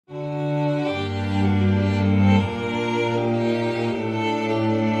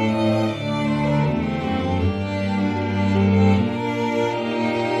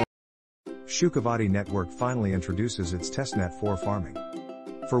Sukhavati network finally introduces its Testnet 4 farming.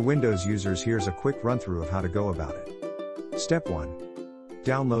 For Windows users, here's a quick run-through of how to go about it. Step 1.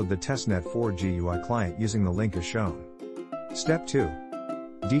 Download the Testnet 4 GUI client using the link as shown. Step 2.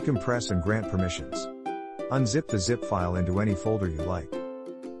 Decompress and grant permissions. Unzip the zip file into any folder you like.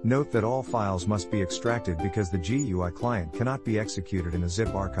 Note that all files must be extracted because the GUI client cannot be executed in a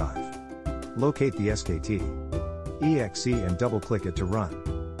zip archive. Locate the SKT.exe and double-click it to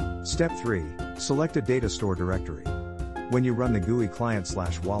run. Step 3. Select a data store directory. When you run the GUI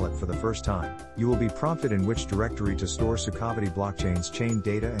client/wallet for the first time, you will be prompted in which directory to store Sukhavati blockchain's chain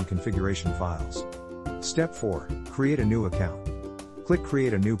data and configuration files. Step 4. Create a new account. Click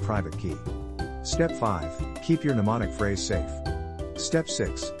Create a new private key. Step 5. Keep your mnemonic phrase safe. Step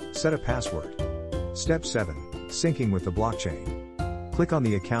 6. Set a password. Step 7. Syncing with the blockchain. Click on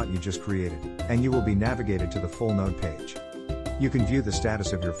the account you just created, and you will be navigated to the full node page. You can view the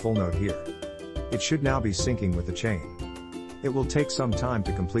status of your full node here. It should now be syncing with the chain. It will take some time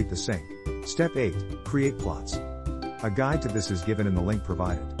to complete the sync. Step 8. Create plots. A guide to this is given in the link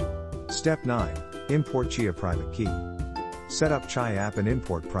provided. Step 9. Import Chia private key. Set up Chai app and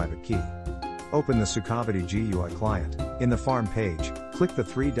import private key. Open the Sukhavati GUI client. In the farm page, click the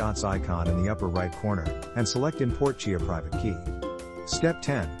three dots icon in the upper right corner, and select Import Chia private key. Step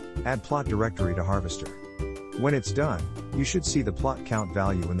 10. Add plot directory to harvester. When it's done, you should see the plot count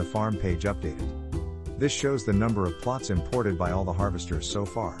value in the farm page updated. This shows the number of plots imported by all the harvesters so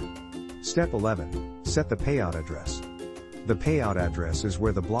far. Step 11. Set the payout address. The payout address is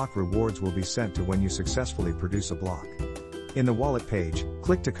where the block rewards will be sent to when you successfully produce a block. In the wallet page,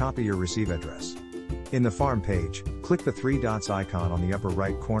 click to copy your receive address. In the farm page, click the three dots icon on the upper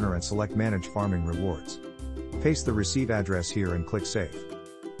right corner and select Manage Farming Rewards. Paste the receive address here and click Save.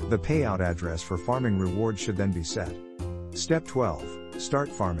 The payout address for farming rewards should then be set. Step 12. Start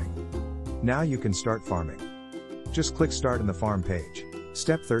farming. Now you can start farming. Just click Start in the farm page.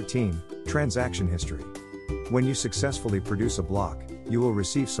 Step 13. Transaction history. When you successfully produce a block, you will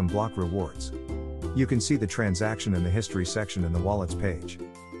receive some block rewards. You can see the transaction in the history section in the wallets page.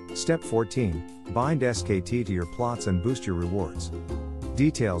 Step 14. Bind SKT to your plots and boost your rewards.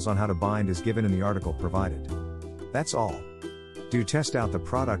 Details on how to bind is given in the article provided. That's all. Do test out the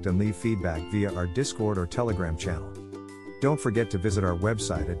product and leave feedback via our Discord or Telegram channel. Don't forget to visit our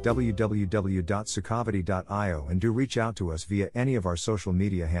website at www.sukhavati.io and do reach out to us via any of our social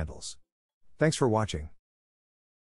media handles. Thanks for watching.